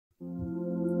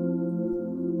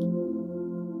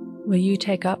Will you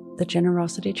take up the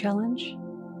generosity challenge?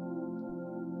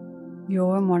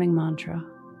 Your morning mantra: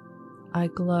 I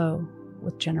glow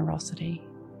with generosity.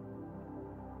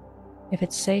 If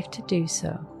it's safe to do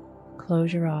so,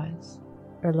 close your eyes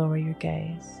or lower your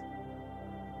gaze.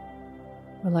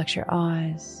 Relax your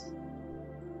eyes,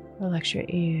 relax your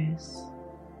ears,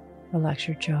 relax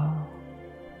your jaw.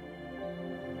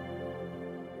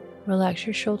 Relax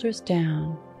your shoulders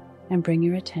down and bring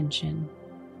your attention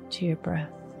to your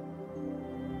breath.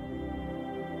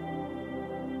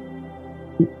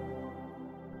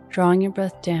 Drawing your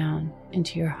breath down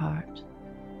into your heart.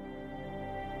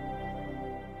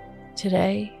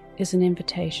 Today is an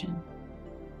invitation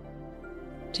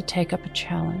to take up a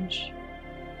challenge.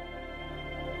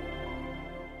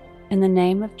 In the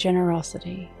name of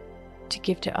generosity, to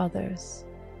give to others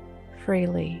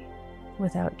freely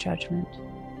without judgment.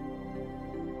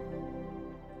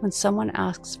 When someone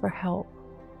asks for help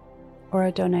or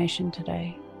a donation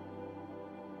today,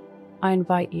 I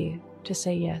invite you to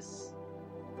say yes.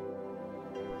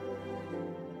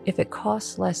 If it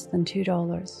costs less than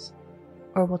 $2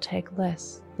 or will take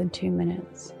less than 2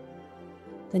 minutes,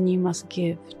 then you must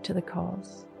give to the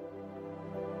cause.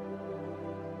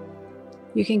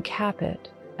 You can cap it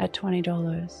at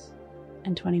 $20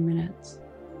 and 20 minutes,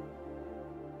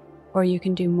 or you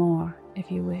can do more if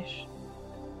you wish.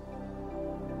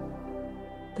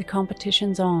 The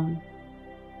competition's on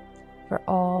for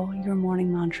all your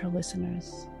morning mantra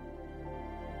listeners.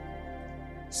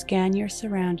 Scan your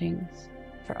surroundings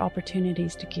for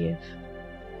opportunities to give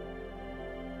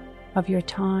of your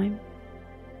time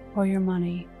or your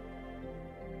money,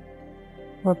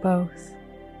 or both.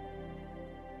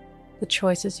 The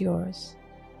choice is yours.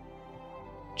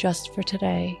 Just for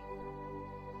today,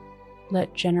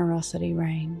 let generosity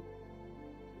reign.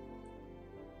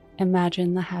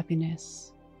 Imagine the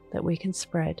happiness that we can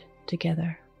spread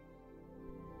together.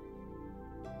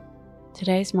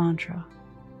 Today's mantra: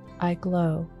 I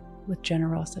glow with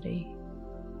generosity.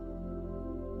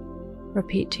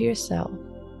 Repeat to yourself,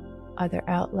 either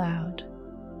out loud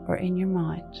or in your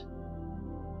mind,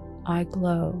 I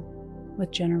glow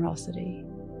with generosity.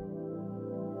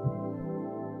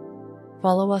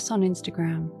 Follow us on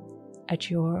Instagram at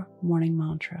Your Morning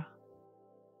Mantra.